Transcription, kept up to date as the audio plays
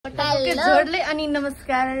Okay जोडले अनि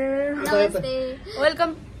नमस्कार नमस्ते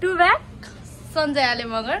welcome to back Sanjay Ale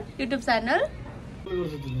Magar YouTube channel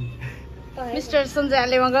mister Sanjay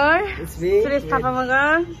Ale Magar Suresh Thapa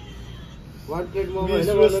Magar One plate momo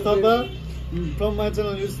from my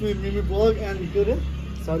channel is Mimi blog and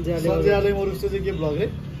Sanjay Ale Moru के blog है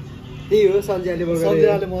त्यही हो Sanjay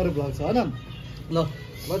Ale Moru blog छ हैन ल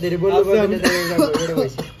म धेरै बोल्नु पर्दैन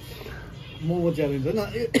मोमो च्यालेन्ज हैन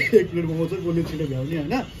एक प्लेट मोमो चाहिँ गोली छिटो भ्याउने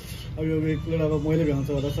हैन अब यो एक प्लेट अब मैले भ्याउँछ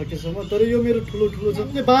होला सकेसम्म तर यो मेरो ठुलो छ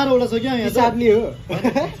 12 वटा छ क्या यहाँ सार्नी हो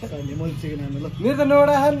सार्नी मैले चिकन हाल्नु ल मेरो त 9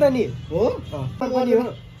 वटा खान त नि हो पनि हो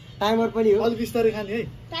टाइमर पनि हो अलि बिस्तारै खाने है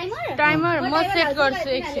टाइमर म सेट गर्छु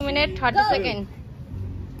 1 मिनेट 30 सेकेन्ड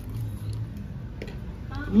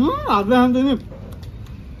हातले खान्छ नि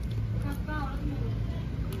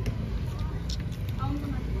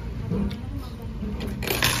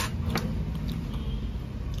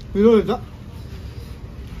पिरो हुन्छ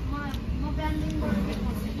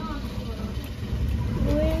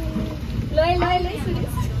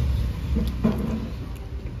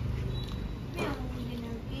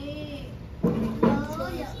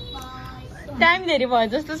टाइम धेरै भयो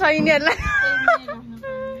जस्तो छ यिनीहरूलाई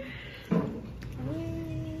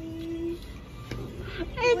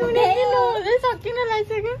सकिन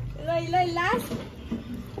लागिसक्यो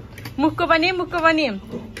मुखको पनि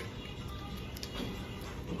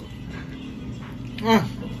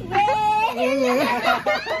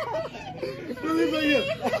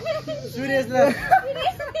सुरेशले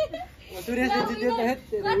जित्यो त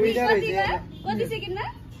विनर कति सेकेन्डमा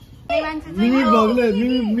मिमी ब्लगले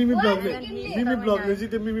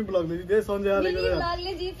जित्यो मिमी ब्लगले जित्यो सञ्जय आले गरेर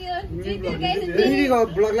मिमी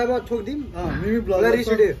ब्लगलाई म ठोक्दिम मिमी ब्लग रिस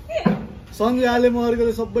उठ्यो सञ्जय आले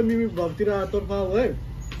मगरले सबै मिमी ब्लगतिर तर्फा हो है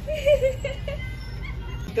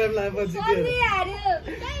टाइम लागेपछि जित्यो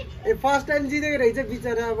ए फर्स्ट टाइम जितेको रहेछ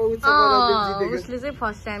बिचरा अब उसले चाहिँ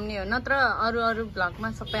फर्स्ट टाइम नै हो नत्र अरू ब्लगमा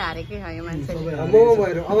सबै हारेकै खायो मान्छे मोमो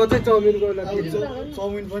भएर अब चाहिँ चाउमिनको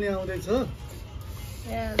चाउमिन पनि आउँदैछ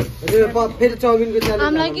फेरि चाउमिनको च्यालेन्ज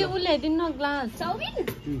हामीलाई के उल्याइदिनु न ग्लास चाउमिन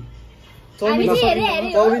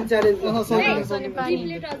च्यालेन्ज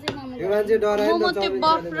यो मान्छे डरायो मोमो त्यो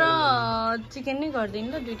बफ र चिकन नै गरिदिनु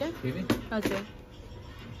ल दुईटा हजुर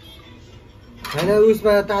हैन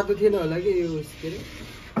उसमा तातो थिएन होला कि यो उस के रे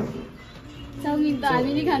चाउमिन त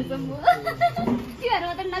हामी नि खान्छौँ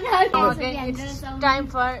टाइम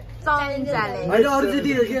फर चाउमिन च्यालेन्ज हैन अरु चाहिँ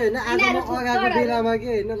दियो कि हैन आज म अगाको बेलामा के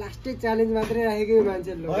हैन लास्टै च्यालेन्ज मात्रै राखेको यो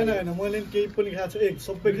मान्छेले हैन मैले केही पनि खाएको छु एक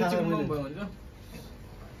सबै खाएको मैले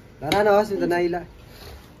राना होस् नि त नाइला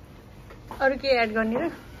अरु के एड गर्ने र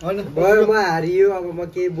हैन भयो म हारियो अब म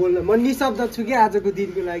के बोल्न म निशब्द छु कि आजको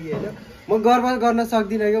दिनको लागि हैन म गर्व गर्न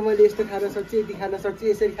सक्दिनँ कि मैले यस्तो खान सक्छु यति खान सक्छु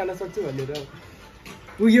यसरी खान सक्छु भनेर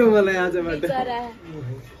पुग्यो मलाई आजबाट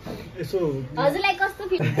यसो हजुरलाई कस्तो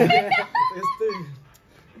फिल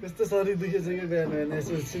यस्तो शरीर दुखेछ कि बिहान बिहान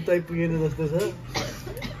यसो सिताइ पुगेन जस्तो छ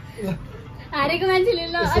हारेको मान्छेले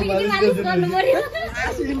ल अलिकति मालिस गर्नु पर्यो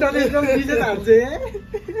इन्टरनेसनल रिजन हान्छ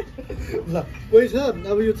ल कोही छ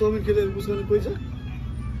अब यो चाउमिन खेलेर बुझ्ने कोही छ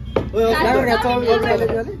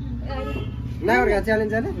नागरका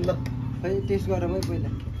च्यालेन्ज जाने ल खै टेस्ट गर म पहिला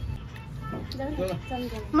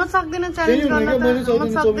म सक्दिन च्यालेन्ज गर्न त म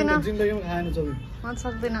सक्दिन जिन्दगीमा खाएन चाउमिन म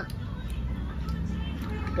सक्दिन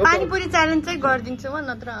पानीपुरी च्यालेन्ज चाहिँ गरिदिन्छु म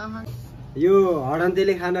नत्र यो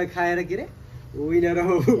हडन्तेले खाना खाएर के रे विनर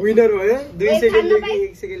भयो 2 सेकेन्डले कि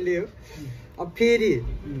 1 सेकेन्डले हो अब फेरि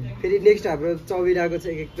नेक्स्ट हाम्रो चाउमिन आएको छ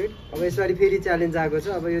एक प्लेट अब यसपालि फेरि च्यालेन्ज आएको छ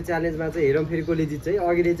अब यो च्यालेन्जमा चाहिँ हेरौँ फेरि कसले जित्छ है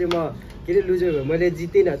अघिले चाहिँ म के रे लुजर भयो मैले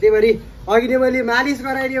जित्दिनँ त्यही भएर अघि नै मैले मालिस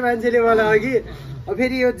गराइदियो मान्छेले मलाई अघि अब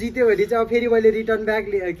फेरि यो जित्यो भने चाहिँ अब फेरि मैले रिटर्न ब्याक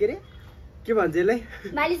के रे के भन्छ यसलाई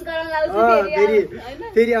मालिस गराउन लाउँछु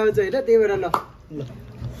फेरि आउँछ होइन त्यही भएर ल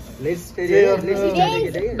लेट्स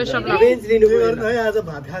बेन्च लिनु है आज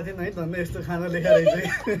भात खाथेन है धन्य यस्तो खाना लेखेर रहेछ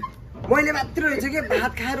मैले मात्र रहेछ कि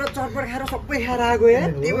भात खाएर चटपट खाएर सबै खाएर आएको या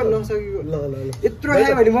त्यही भएर नसकेको ल यत्रो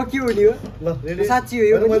खायो भने म के हुने हो ल रेडी साच्ची हो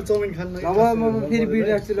यो मैले चाउमिन खान्न अब म फेरि बिट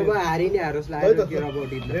राख्छु ल म हारि नै हारोस् लाग्यो के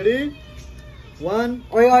अबाउट इट रेडी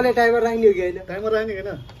 1 अहिले टाइमर राख्ने हो कि हैन टाइमर राख्ने हैन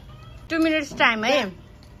 2 मिनेट्स टाइम है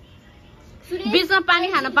बीचमा पानी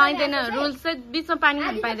खान पाइँदैन रुल्स चाहिँ बीचमा पानी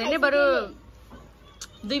खान पाइँदैन बरु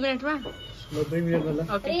 2 मिनेटमा ल 2 मिनेटमा ल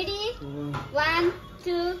रेडी 1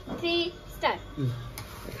 2 3 स्टार्ट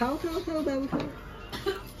खाऊ बाबु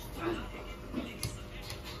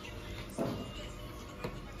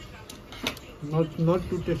not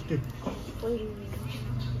too tasty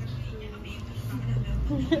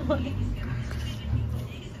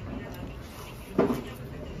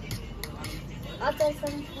अचार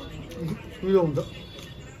सँग उयो हुन्छ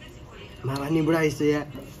मामा नि बुढा आइसक्यो या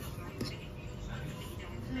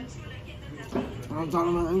कुरा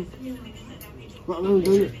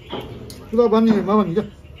भन्ने मामा नि क्या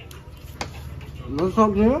म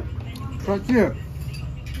सक्दैन साँच्ची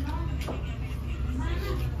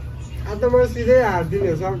अन्त म सिधै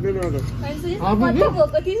हार्दिनँ सक्दैन कति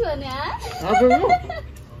भोको थिइस् भने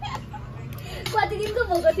कति दिनको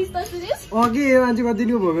भोको थिइस् त सुरेश अघि यो मान्छे कति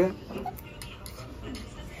दिनको भयो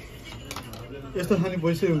यस्तो खाने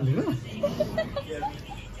पैसै हुँदैन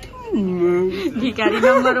भिखारी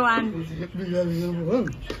नम्बर 1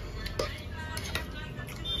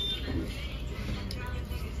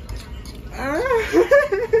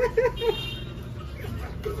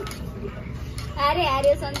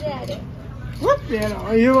 हारे सन्जय हारे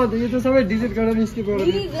यो त सबै डिजिट गरेर निस्के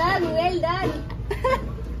पऱ्यो वेल डन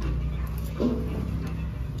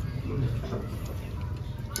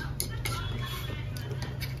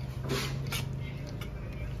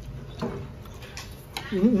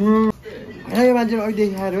यो मान्छे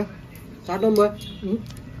अघिदेखि खाएर साटौँ भयो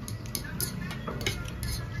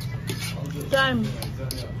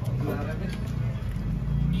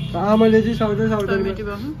आमाले चाहिँ सक्दैन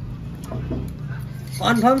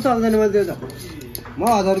कन्फर्म सक्दैन मैले त्यो त म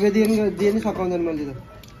 1000 रुपियाँ दिए नि सकाउँदैन मैले त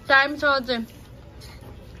टाइम छ अझै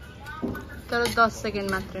तर 10 सेकेन्ड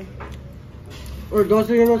मात्रै 10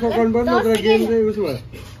 सेकेन्डमा सकाउनु पर्ने तर गेम चाहिँ उसो भयो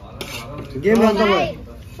गेम रद्द भयो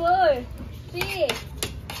 4 3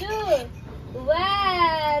 2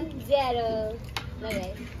 1 0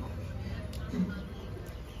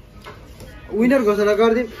 विनर घोषणा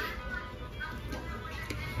गरिदिउँ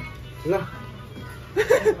ल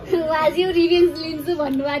आज यो रिभेन्ज लिन्छु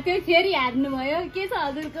भन्नुभएको थियो फेरि हार्नुभयो के छ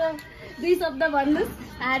हजुरको 2 शब्द भन्नुहोस्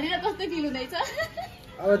हारेर कस्तो फिल हुँदैछ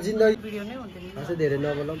अब जिन्दगी भिडियो नै हुँदैन अझै धेरै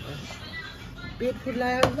नबोलौँ पेट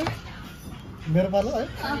फुट्लायो मेरो पालो है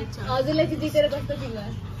हजुरलाई चाहिँ जितेर कस्तो फिल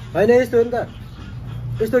भयो होइन यस्तो हो नि त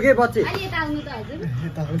यस्तो के बच्चे अलि यता आउनु त हजुर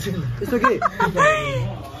यस्तो के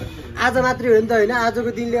आज मात्रै हो नि त होइन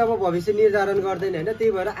आजको दिनले अब भविष्य निर्धारण गर्दैन होइन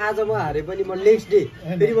त्यही भएर आज म हारे पनि म नेक्स्ट डे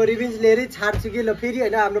फेरि म रिभेन्ज लिएरै छाड्छु कि ल फेरि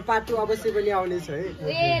होइन हाम्रो पार्ट 2 अवश्य पनि आउनेछ है ए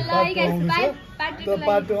ल गाइस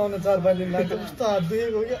पार्ट 2 आउन 4-5 दिन लाग्छ कस्तो हात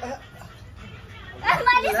दुखेको क्या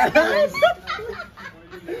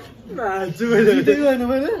जितेको होइन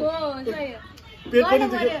मैले पेट पनि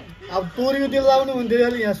दुख्यो अब तोरीको तेल लाउनु हुन्थ्यो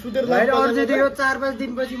अहिले यहाँ सुतेर अझै त्यो 4-5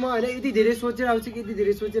 दिनपछि म होइन यति धेरै सोचेर आउँछु कि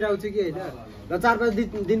होइन र 4-5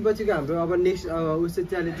 दिनपछिको हाम्रो अब नेक्स्ट उसको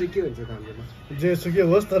च्यालेन्ज चाहिँ के हुन्छ त हाम्रो जे सुकै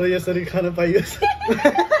होस् तर यसरी खान पाइयोस्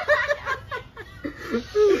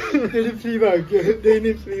त्यही फ्री भयो के त्यही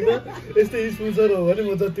नै फ्रीमा यस्तै स्पोन्सर हो भने म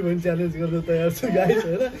जति पनि च्यालेन्ज गर्न तयार छु गाइस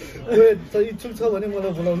होइन कोही इच्छुक छ भने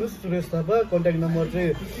मलाई बोलाउनुहोस् सुरेश थापा कन्ट्याक्ट नम्बर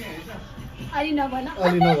चाहिँ अलि नभन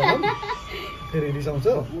फेरि रिसाउँछ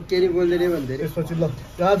के नि बोल्दैन भन्दै त्यसपछि ल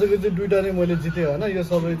आजको चाहिँ 2टा नै मैले जितेँ होइन यो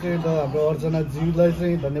सबै चाहिँ हाम्रो अर्चना जीलाई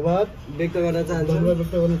चाहिँ धन्यवाद व्यक्त गर्न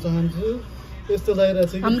चाहन्छु यस्तो लागिरहेको छ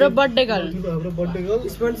हाम्रो birthday girl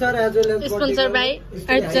sponsor by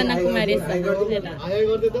Archana Kumari high गर्दै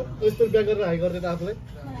त यस्तो ब्याग गरेर हाई गर्दै त आफूलाई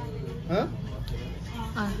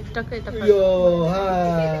टक्कै यो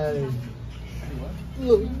हाई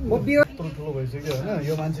ठुलो भइसक्यो होइन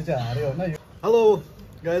यो मान्छे चाहिँ हार्यो होइन hello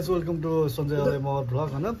guys welcome to Sanjay Ale Magar vlog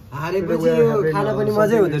होइन हारेपछि यो खाना पनि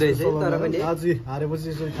मजै हुँदो रहेछ तर पनि आज हारेपछि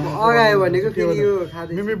अगायो भनेको फेरि यो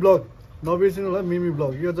मिमी ब्लग नबिर्सिनु होला मिमी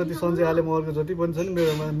ब्लग यो जति सञ्जय आले मगरको जति पनि छ नि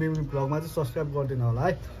मेरोमा मिमी ब्लगमा चाहिँ सब्सक्राइब गरिदिनु होला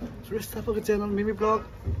है सुरेश थापाको च्यानल मिमी ब्लग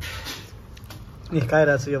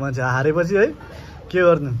खाइरहेको छु यो मान्छे हारेपछि है के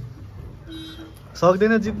गर्नु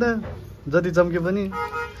सक्दैन जित्न जति चम्के पनि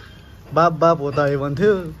बाप होता है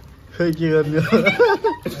भन्थ्यो खै के गर्ने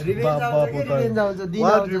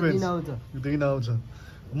दिन आउँछ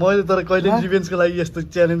मैले तर कहिले रिभेन्जको लागि यस्तो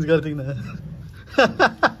च्यालेन्ज गर्दिनँ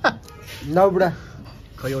नौबुढा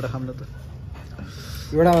खै एउटा खाम्न त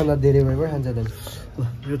एउटाभन्दा धेरै भयो खान्छ त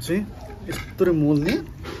यो चाहिँ यस्तरी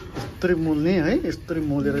मोल्ने है यस्तरी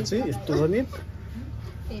मोलेर चाहिँ यस्तो गर्ने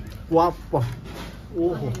वाप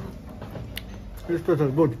ओहो यस्तो छ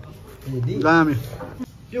गुड दामी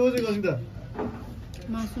के हो चाहिँ गर्नु त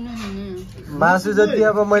मासु जति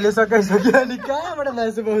अब मैले सकाइसकेँ अनि कहाँबाट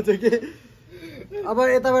मासु पाउँछ कि अब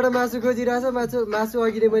यताबाट मासु खोजिरहेछ मासु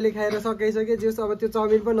अघि नै मैले खाएर सकाइसकेँ जस अब त्यो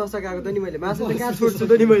चाउमिन पनि नसकाएको त नि मैले मासु त कहाँ छोड्छु त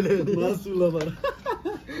नि मैले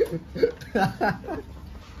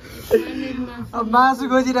अब मासु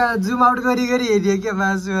खोजिरहेको जुम आउट गरी हेरियो क्या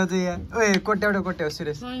मासु अझै यहाँ ओए कोट्याउ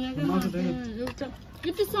सुरेश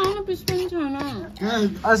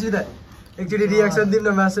अस्ति त एकचोटि रियाक्सन दिउँ न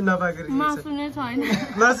मासु नपाएको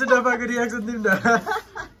रियाक्सन दिउँ न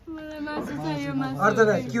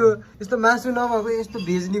अर्चना के हो यस्तो मासु नभएको यस्तो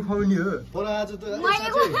भेज नि खुवाउने हो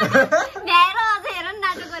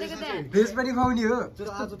भेज पनि खुवाउने हो तर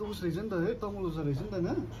आज त उस रहेछ नि त है तमुल उस रहेछ नि त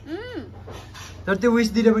हैन तर त्यो विस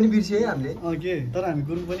दिन पनि बिर्से है हामीले के तर हामी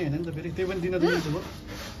गुरुङ पनि हैन नि त फेरि त्यही पनि दिन त मिल्छ भयो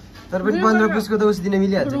तर पनि 15 पुसको त उस दिन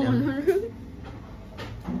मिलिहाल्छ नि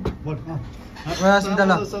बट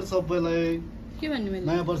सर सबैलाई के भन्नु मैले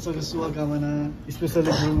नयाँ वर्षको शुभकामना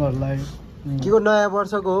स्पेशली गुरुङहरुलाई के को नयाँ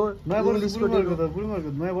वर्षको हो नयाँ वर्षको गुरुङहरुको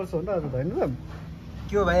नयाँ वर्ष हो नि त आज त हैन र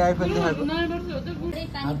के हो भाइ आइफोन देखाएको नयाँ वर्ष हो त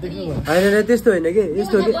हात देख्नु भयो हैन त्यस्तो हैन के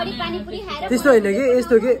यस्तो के त्यस्तो हैन के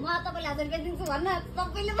यस्तो के म तपाईलाई 1000 रुपैयाँ दिन्छु भन्न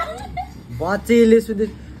सबैले बच्चेले सुन्दै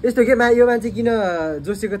यस्तो के यो मान्छे किन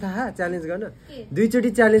जोसेको थाहा च्यालेन्ज गर्न दुईचोटि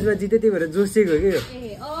च्यालेन्जमा जिते त्यही भएर जोसेको के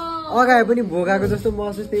अगाए पनि भोगाएको जस्तो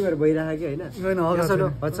महसुस त्यही भएर भइरहेको कि होइन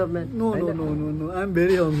WhatsApp man no no no no no I am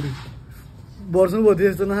very hungry वर्ष भयो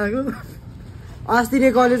त्यस्तो नखाएको अस्ति नै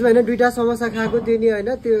कलेजमा होइन 2टा समोसा खाएको त्यो नि होइन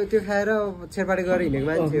त्यो खाएर छेरपाटे गरेर हिँडेको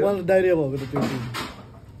मान्छे हो मलाई डाइरिया भएको त त्यो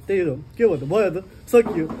त्यही हो के भयो त भयो त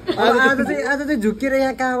सकियो आज चाहिँ झुक्केर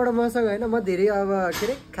यहाँ कहाँबाट मसँग होइन म धेरै अब के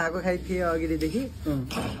अरे खाएको खाइ थिएँ अघिदेखि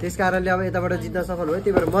त्यस कारणले अब यताबाट जित्न सफल भयो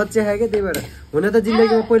त्यही भएर म चाहिँ के त्यही भएर हुन त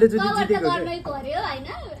जिन्दगीमा पहिलोचोटि जितेको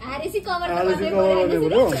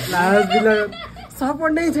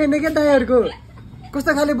सपोर्ट नै छैन क्या दाइहरूको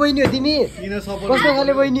कस्तो खाले बहिनी हो तिमी कस्तो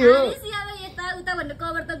खाले बहिनी हो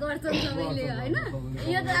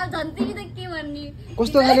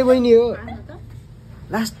कस्तो खाले बहिनी हो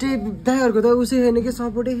लास्टै दाइहरूको त उसै छैन कि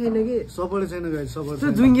सपोर्टै छैन कि सपोर्टै छैन गाइस सपोर्ट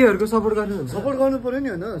जुङ्गीहरूको सपोर्ट गर्नु सपोर्ट गर्नु पर्यो नि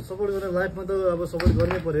होइन सपोर्ट गरेर लाइफमा त अब सपोर्ट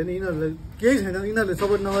गर्नै पर्यो नि यिनीहरूलाई केही छैन यिनीहरूले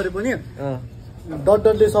सपोर्ट नगरे पनि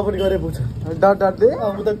डटले सपोर्ट गरे पुग्छ डटले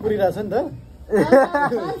उता कुरिरहेछ नि त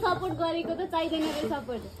सपोर्ट गरेको त चाहिदैन रे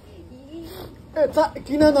सपोर्ट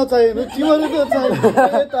किन नचाहिएन तिमीहरू त चाहियो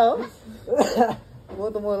यता हो म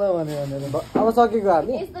त मलाई भनेर अब सकेको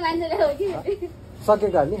हामी यस्तो मान्छेले हो कि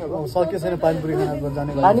सकेको हामी अब सक्यो छैन पानीपुरी खाना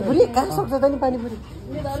जाने पानीपुरी कहाँ सक्छ त नि पानीपुरी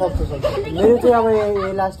सक्छ मेरो चाहिँ अब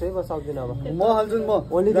यही लास्ट है म सक्दिनँ अब म हाल्छु नि म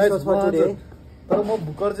only this was for today तर म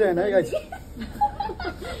भुकर चाहिँ हैन है गाइस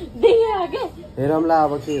हेरौँला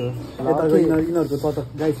अब के हो यिनीहरूको चटक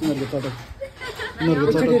गाइस यिनीहरूको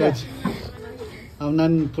चटक गाइस अब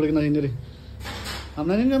नानी फुडेको नहिँदो रे अब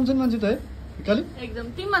नानी राम्रो छ नि मान्छे त है काली एकदम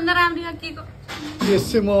तिमीभन्दा राम्रो के को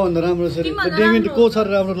यसै म भन्दा राम्रो छ डेमिट को छ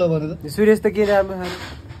राम्रो ल भने त सुरेश त के राम्रो छ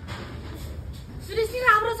सुरेश नि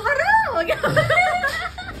राम्रो छ र हो क्या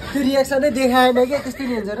त्यो रियाक्सनै देखाएन के त्यस्तै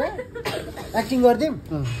नि हुन्छ र एक्टिङ गर्दिम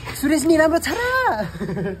सुरेश नि राम्रो छ र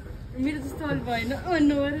मेरो जस्तो भएन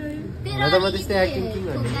भन्नु त म त्यस्तै एक्टिङ किन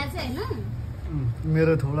गर्ने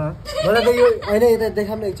मेरो थोडा मलाई त यो होइन यता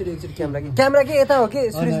देखाउँ न एकचोटि क्यामेरा के यता हो के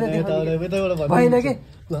सुरेशलाई देखाउँ भएन के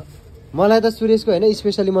मलाई त सुरेशको होइन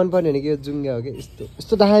स्पेसली मन पर्ने भनेको यो जुङ्गा हो कि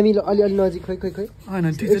यस्तो दामी अलिअलि नजिक खोइ हैन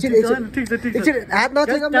ठिक छ हात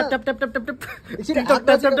नछेकौँ न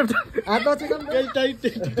हात नछेकौँ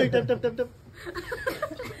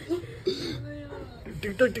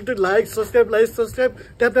TikTok like subscribe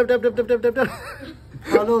tap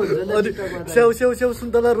hello स्याउ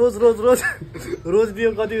सुन्तला रोज दियो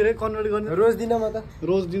कति रे कन्भर्ट गर्ने रोज दिन म त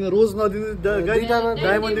रोज नदिनु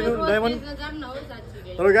डायमन्ड दिनु डायमन्ड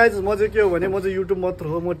तर गाइज म चाहिँ के हो भने म चाहिँ युट्युब मात्र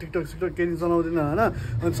हो म टिकटक केही चलाउँदिनँ होइन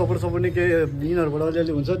अनि सपोर्ट नै केही यिनीहरूबाट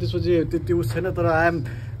अलिअलि हुन्छ त्यसपछि त्यति उस छैन तर I am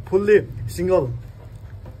fully single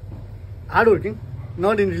hard working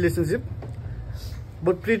not in relationship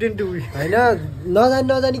but pretend to होइन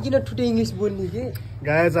नजानी किन ठुटे इङ्ग्लिस बोल्ने कि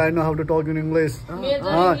guys I know how to talk in English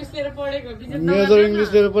major English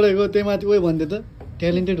लिएर पढेको त्यही माथि उयो भन्दै त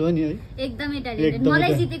ट्यालेन्टेड हो नि है एकदमै ट्यालेन्टेड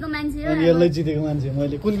मलाई जितेको मान्छे हो अनि यसलाई जितेको मान्छे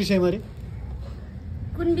मैले कुन विषयमा रे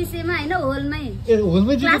कुन विषयमा हैन होलमै ए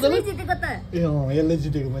होलमै जितेको त ए यसलाई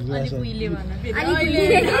जितेको मैले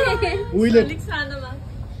उहिले अलिक सानोमा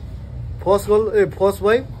फर्स्ट गोल फर्स्ट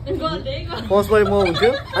बाई म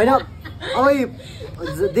हुन्थ्यो होइन अब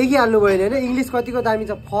देखिहाल्नु भयो होइन इङ्ग्लिस कतिको दामी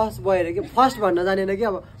छ फर्स्ट बोय अरे कि फर्स्ट भन्न जानेन कि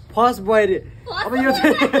अब फर्स्ट बोय रे अब यो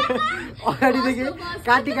चाहिँ अगाडिदेखि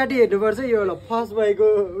काटी हेर्नुपर्छ यो होला फर्स्ट बोयको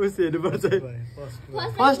उस हेर्नुपर्छ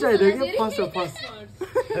फर्स्ट होइन कि फर्स्ट हो first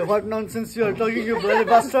What nonsense you are talking, you bloody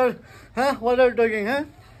bastard? Huh? What are you talking, huh?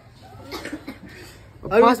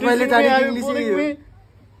 First boy ले जाने इंग्लिश ही हो.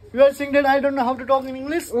 You are saying that I don't know how to talk in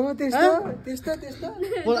English? Oh, त्यस्तो.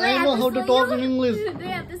 Well, I know how to talk in English. Do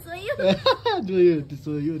you have to show you? Do you have to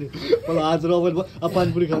show you? Well, आज rubber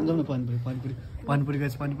panipuri खान जाऊँ ना panipuri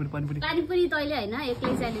guys panipuri तैले हैन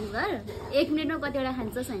एक्लै challenge गर 1 मिनेटमा कतिवटा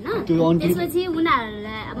खान्छस् हैन त्यसपछि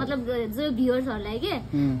उनीहरुलाई मतलब जो भ्युअर्सहरुलाई के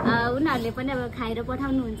उनीहरुले पनि अब खाएर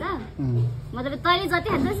पठाउनु हुन्छ मतलब तैले जति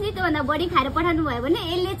खान्छस् नि त्यो भन्दा बढी खाएर पठाउनु भयो भने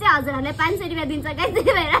यसले चाहिँ हजुरहरुलाई 500 रुपैयाँ दिन्छ गाइस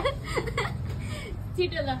त्यही भएर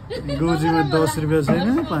छिटो ल गोजीमा 10 रुपैयाँ छैन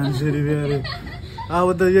 500 रुपैयाँ रे अब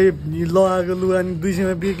त यही लगाएको लुगा नि 200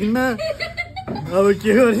 मा बिकिन्न अब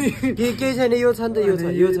के गर्ने केही छैन यो छ नि त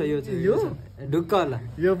यो ढुक्क होला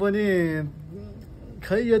यो पनि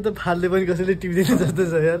खै यो त फाल्ने पनि कसैले टिप्दैन जस्तो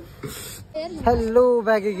छ यार हेलो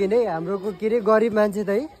बाँकी किन है हाम्रो के अरे गरिब मान्छे त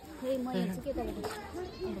है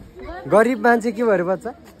गरिब मान्छे के भएर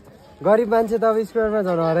बच्चा गरिब मान्छे त अब स्क्वायरमा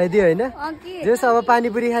झन् हराइदियो होइन जस अब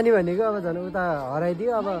पानीपुरी खाने भनेको अब झन् उता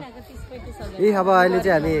हराइदियो अब अब अहिले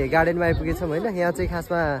चाहिँ हामी गार्डनमा आइपुगेछौँ होइन यहाँ चाहिँ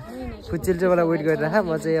खासमा फुच्चीले चाहिँ मलाई वेट गरिरहेको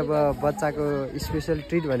म चाहिँ अब बच्चाको स्पेसल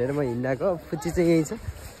ट्रिट भनेर म हिँडाएको फुच्ची चाहिँ यहीँ छ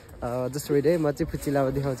जस्ट वेट है म चाहिँ फुच्चीलाई अब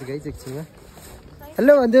देखाउँछु गाइस एकछिनमा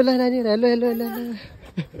हेलो भन्दियो ल नानी हेलो हेलो हेलो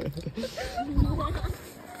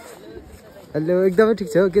हेलो एकदमै ठिक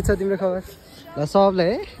छ हो के छ तिम्रो खबर ल सबलाई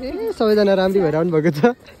है ए सबैजना राम्री भएर आउनु भएको छ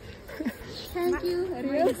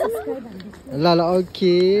ल ल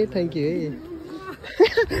ओके थ्याङ्क यू है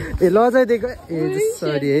ए लजाइ दिएको ए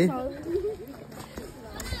सरी है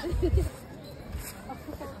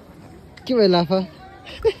के भयो लाफा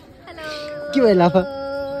के भयो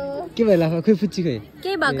लाफा खोइ फुच्ची खोइ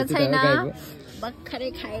केही भएको छैन भर्खरै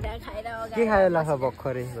खाएर के खायो लाफा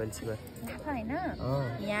भर्खरै भन्छ होइन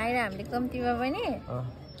यहाँ आएर हामीले कम्तीमा पनि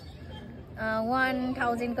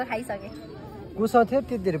 1000 को खाइसके कोसँग थियो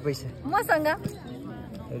त्यति धेरै पैसा मसँग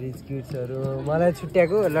रिच किड्सहरु मलाई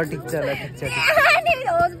छुट्याएको ल ठिक छ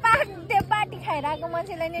पार्टी खाएर आएको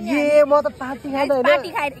मान्छेलाई नि ए म त पार्टी खाँदैन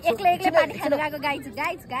पार्टी खाएर एक्लै पार्टी खान गएको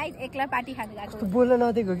गाइस एक्लै पार्टी खान गएको बोल्न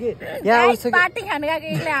नदिएको के यहाँ पार्टी खान गएको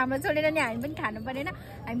एक्लै हाम्रो छोडेर नि हामी पनि खानु परेन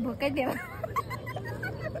हामी भोकै थियौ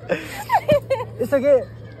यसो के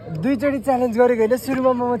दुईचोटि च्यालेन्ज गरेको होइन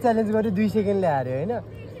सुरुमा म च्यालेन्ज गरेँ 2 सेकेन्डले हार्यो होइन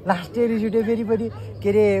लास्ट इयर रिसुट्यो फेरि पनि के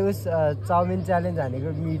अरे उस चाउमिन च्यालेन्ज हानेको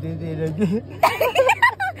मिठो दिएर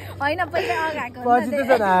होइन पहिला अगाएको पछि त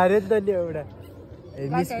झन् हार्यो नि त नि एउटा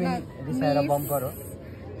मिस रिसाएर बम्पर हो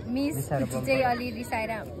मिस चाहिँ अलि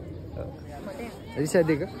रिसाएर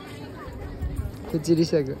रिसाइदिएको खुच्ची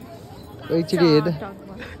रिसाएको एकचोटि हेर्दा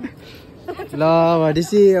ल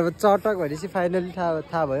भनेपछि अब चटक भनेपछि फाइनली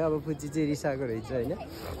थाहा भयो अब फुच्ची चाहिँ रिसाएको रहेछ होइन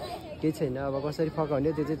केही छैन अब कसरी फकाउने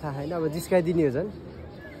त्यो चाहिँ थाहा छैन अब जिस्काइदिने हो झन्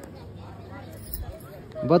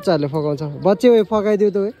बच्चाहरूले फकाउँछ बच्चे उयो फकाइदियो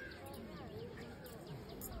त उयो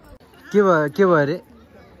के भयो अरे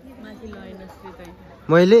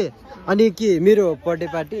मैले अनि के मेरो बर्थडे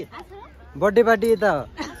पार्टी यता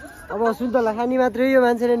अब सुन्तला खानी मात्रै यो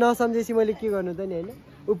मान्छेले नसम्झेपछि मैले के गर्नु त नि होइन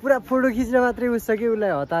ऊ पुरा फोटो खिच्न मात्रै उस कि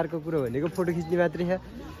उसलाई हतारको कुरो भनेको फोटो खिच्ने मात्रै छ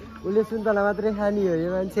उसले सुन्तला मात्रै खानी हो यो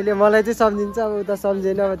मान्छेले मलाई चाहिँ सम्झिन्छ अब उता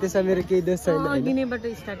सम्झेन अब त्यसमा मेरो केही दोष छैन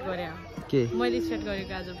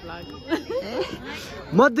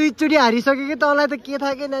म 2 चोटि हारिसकेँ कि तँलाई त के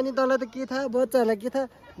थाहा के नानी तँलाई त के थाहा बच्चाहरूलाई के थाहा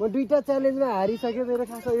म 2टा च्यालेन्जमा हारिसकेँ मेरो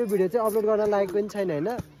खासमा यो भिडियो चाहिँ अपलोड गर्न लागेको पनि छैन होइन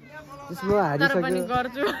त्यसमा हारिसकेँ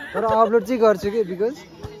तर अपलोड चाहिँ गर्छु कि because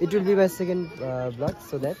it will be my second blog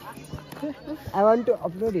so that I want to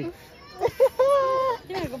upload it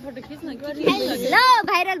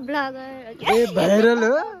viral bagger A viral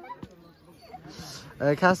हो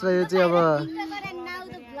खासमा यो चाहिँ अब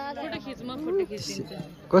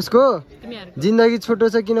कसको जिन्दगी छोटो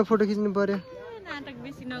छ किन फोटो खिच्नु पर्यो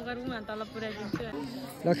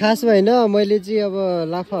ल खासमा होइन मैले चाहिँ अब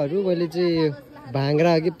लाफाहरू मैले चाहिँ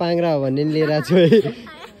भाङ्रा कि पाङ्रा हो भन्ने लिएर आएको छु है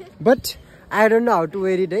but I don't know how to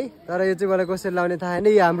wear it है तर यो चाहिँ मलाई कसरी लाउने थाहा छैन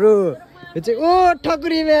यो हाम्रो यो चाहिँ ओ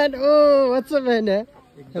ठकुरी म्यान ओ वाट्सएप म्यान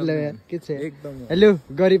हेलो म्यान के छ एकदम हेलो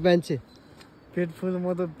गरिब मान्छे पेट फुल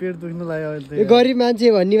म त पेट दुख्नु लाग्यो अहिले यो गरिब मान्छे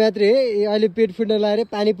भन्ने मात्रै है अहिले पेट फुट्न लाएर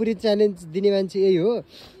पानीपुरी च्यालेन्ज दिने मान्छे यही हो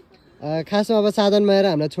खासमा अब साधनमा आएर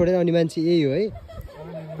हामीलाई छोडेर आउने मान्छे यही हो है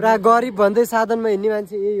पुरा गरिब भन्दै साधनमा हिँड्ने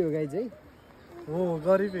मान्छे यही हो गाइज है हो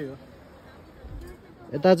गरिबै हो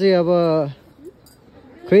यता चाहिँ अब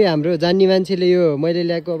खोइ हाम्रो जान्ने मान्छेले यो मैले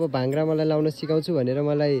ल्याएको अब भाङ्रा मलाई लाउन सिकाउँछु भनेर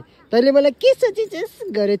मलाई तैँले मलाई के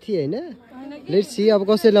सोचिस् गरेको थिएँ होइन लेट्स सी अब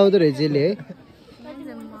कसरी लाउँदो रहेछ यसले है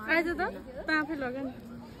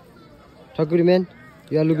Thakuri man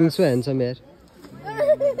you are looking so handsome यार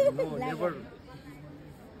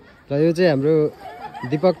र यो चाहिँ हाम्रो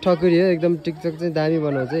दीपक ठकुरी हो एकदम टिकटक चाहिँ दामी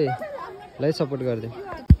बनाउँछ है ल सपोर्ट गरिदिउँ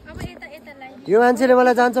यो मान्छेले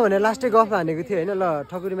मलाई जान्छ भनेर लास्टै गफ हानेको थियो होइन ल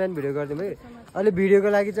ठकुरी म्यान भिडियो गरिदिउँ है अहिले भिडियोको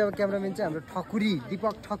लागि चाहिँ अब क्यामेराम्यान चाहिँ हाम्रो ठकुरी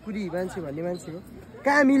दीपक ठकुरी मान्छे भन्ने मान्छे हो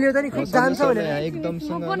कहाँ मिल्यो त नि खुब जान्छ भनेर एकदम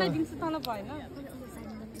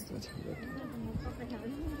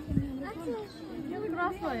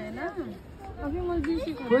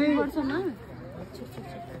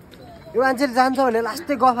यो मान्छेले जान्छ भनेर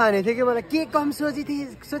लास्टै गफ हानेको थियो कि मलाई के कम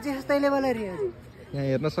सोचेस् तैँले मलाई रे यहाँ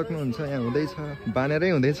हेर्न सक्नुहुन्छ यहाँ हुँदैछ बानेरै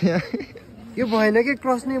हुँदैछ यहाँ यो भएन कि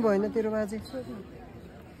क्रस नै भएन तेरो बाजे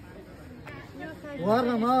वार्न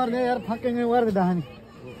मार्ने यार फक्केंगे वार के दाहानी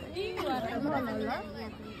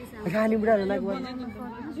कहानी बुढाहरू लाग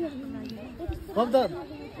कब त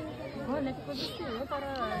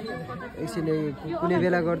एकछिन कुनै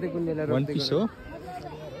बेला गर्दै कुनै बेला वन रोक्दै पिस हो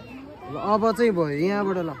ल अब चाहिँ भयो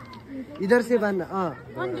यहाँबाट ल इधर से बान्ना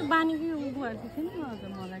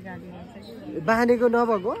बानेको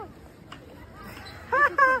नभएको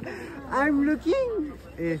आइएम लुकिङ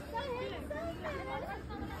ए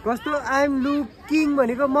कस्तो आइएम लुकिङ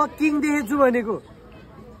भनेको म किङ देखेछु भनेको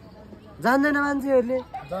जान्दैन मान्छेहरूले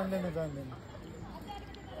जान्दैन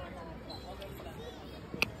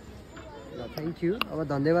थ्याङ्क यू अब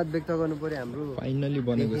धन्यवाद व्यक्त गर्नु पर्यो हाम्रो फाइनली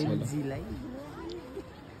बनेको छ ल जीलाई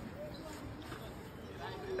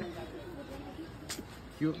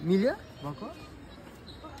यो मिल्यो भएको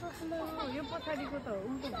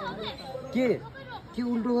के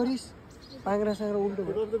उल्टो गरिस् पाङ्रा साङ्रा उल्टो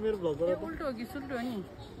भयो मेरो भ्लग उल्टो हो कि सुल्टो हो नि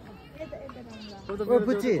ओ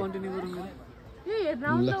पुच्ची कन्टिन्यू गरौँ मेरो यो हेर्न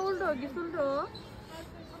आउँदा उल्टो हो कि सुल्टो हो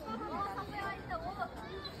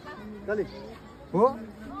कले हो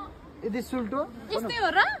यदि सुल्टो यस्तै हो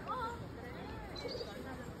र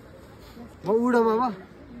म उडोमा भयो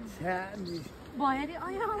भयो रे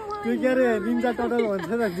अया त्यो के अरे निन्जा टटल भन्छ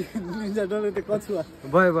न निन्जा टटल त्यो कछुवा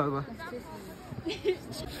भयो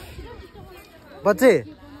बच्चे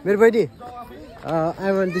मेरो बहिनी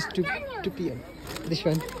I want this to P this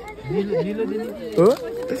one हो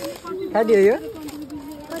खाने हो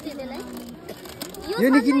यो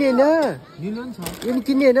नि किन्ने होइन यो नि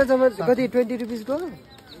किन्ने होइन जम्मा कति 20 रुपिसको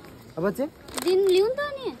अब चाहिँ दिन लिउँ त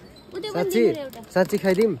नि उतै पनि दिनु एउटा साँच्ची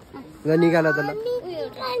खाइदिउँ ल निकाल त ल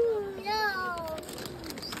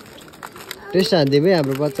टेस्ट हान्दिउँ है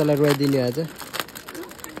हाम्रो बच्चालाई रुवाइदिने आज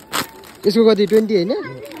यसको कति 20 होइन ए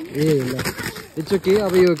ल इट्स ओके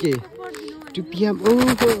अब यो के टुपियाम ओ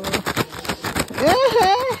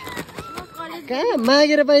कहाँ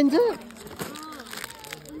मागेर पाइन्छ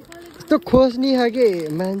त्यो खोज्ने खाके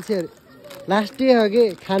मान्छेहरू लास्टै खाके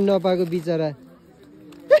खान नपाएको बिचरा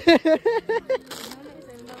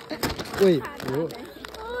ओइ हो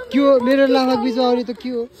के हो मेरो लाफा बिचमा आउने त के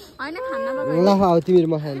हो लाफा आऊ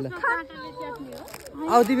तिमीहरूमा खाएन ल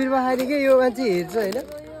आऊ तिमीहरूमा खाने के यो मान्छे हेर्छ होइन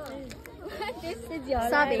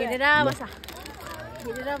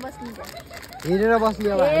हेरेर बस्ने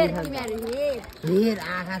अब हामी खान्छ हेर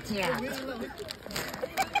आँखा चिया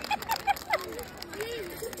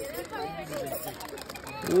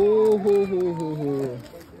ओहो हो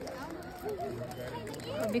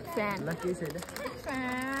बिग फ्यान ल के छैन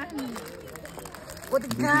ओ त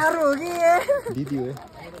गाह्रो हो कि दिदी हो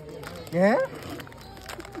हे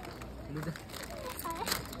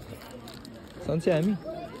सन्चै हामी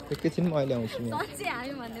एकैछिनमा अहिले आउँछु म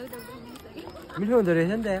मिठो हुँदो रहेछ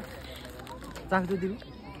नि त चाख्छु तिमी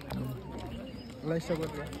ल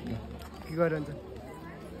सपोर्ट के गरिरहन्छ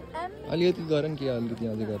अलिकति गर नि के अलिकति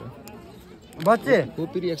अझै गर बच्चे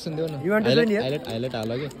कपी रिएक्सन देऊ न You want to join here? Highlight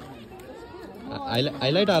हाल के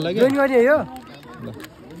हाइलाइट हाल के जोइन गर्ने यो ल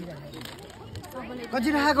कति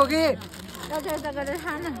राखेको के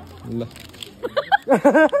ल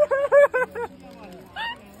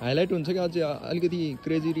हाइलाइट हुन्छ कि अझै अलिकति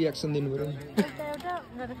क्रेजी रिएक्सन दिनु पर्यो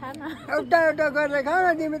एउटा गरेर खा न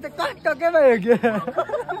तिमी त कट्टकै भयो के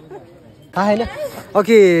थाहा छैन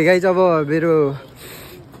ओके गाइज अब मेरो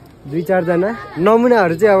 2-4 जना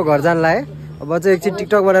नमुनाहरू चाहिँ अब घर जान लाग्यो अब चाहिँ एकछिन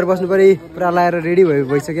टिकटक बनाएर बस्नु पर्यो पुरा लाएर रेडी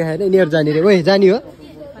भइसक्यो होइन यिनीहरू जाने रे ओइ जाने हो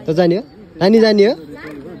त जाने हो जाने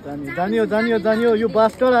हो जानियो you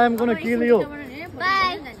bastard I am gonna kill you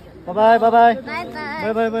bye bye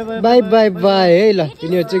by है ल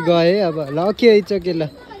यिनीहरू चाहिँ गए अब ल ओके इट्स ओके ल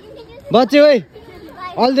बच्चे ओइ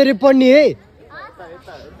अलदेरी पढ्ने है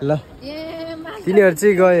ल तिनीहरू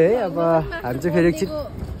चाहिँ गए है अब हामी चाहिँ फेरि एकछिन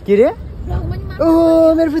के रे ओ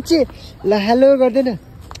मेरो पुच्ची ल हेलो गर्दैन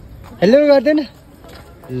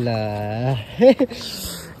ल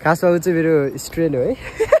खास बाबु चाहिँ मेरो स्टुडेन्ट हो है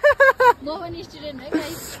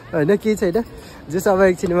होइन केही छैन जस अब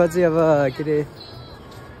एकछिनमा चाहिँ अब के अरे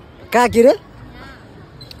कहाँ के रे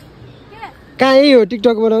कहाँ यही हो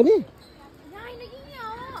टिकटक बनाउने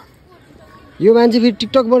यो मान्छे फेरि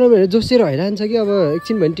टिकटक बनाउनु भनेर जोसेर हैरान्छ कि अब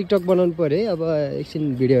एकछिन भने टिकटक बनाउनु पर्यो है अब एकछिन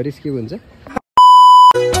भिडियोहरू स्किप हुन्छ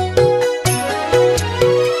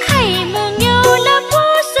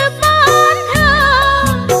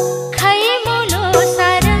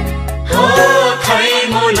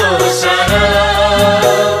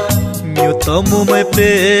Mume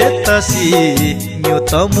petasi, meu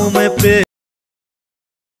tamu me pe.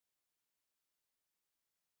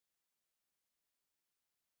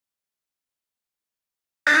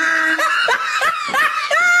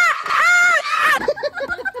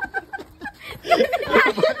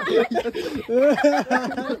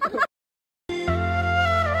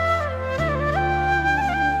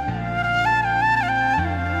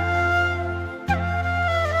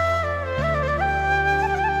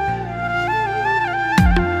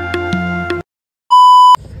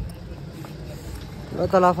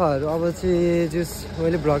 त लाफाहरू अब चाहिँ जस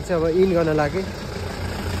मैले भ्लग चाहिँ अब इन गर्न लागेँ।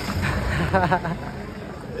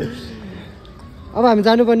 अब हामी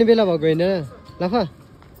जानुपर्ने बेला भएको होइन लाफा?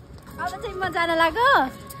 अब चाहिँ म जान लाग्यो।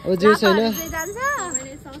 अब जे छैन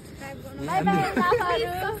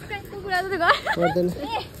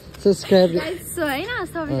सब्सक्राइब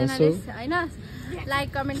होइन लाइक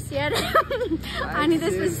कमेन्ट सेयर अनि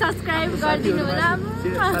त्यसपछि सब्सक्राइब गरिदिनु होला।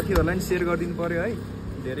 साथीहरूलाई नि सेयर गरिदिनु पर्यो है,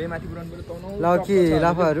 धेरै माथि पुऱ्याउनु पर्यो। ल कि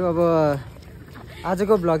लाफाहरू अब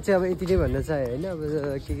आजको भ्लग चाहिँ अब यति नै भन्न चाहे होइन। अब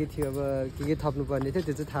के थियो, अब के थप्नु पर्ने थियो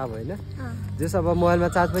त्यो चाहिँ थाहा भएन। जस अब मोबाइलमा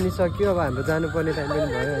चार्ज पनि सक्यो, अब हाम्रो जानुपर्ने टाइम पनि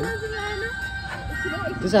भयो होइन।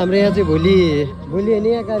 त्यसो हाम्रो यहाँ चाहिँ भोलि होइन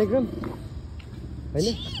यहाँ कार्यक्रम होइन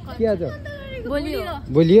के आज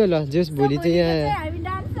भोलि हो। ल जस भोलि चाहिँ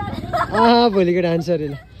यहाँ भोलिको डान्सर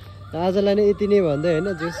ल आजलाई नै यति नै भन्दै होइन।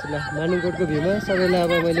 जस ल मानुङकोटको भ्यूमा सबैलाई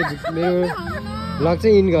अब मैले मेरो भ्लग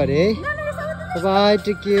चाहिँ इन गरेँ है। बाई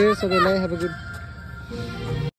टेक केयर सबैलाई, हेभ अ गुड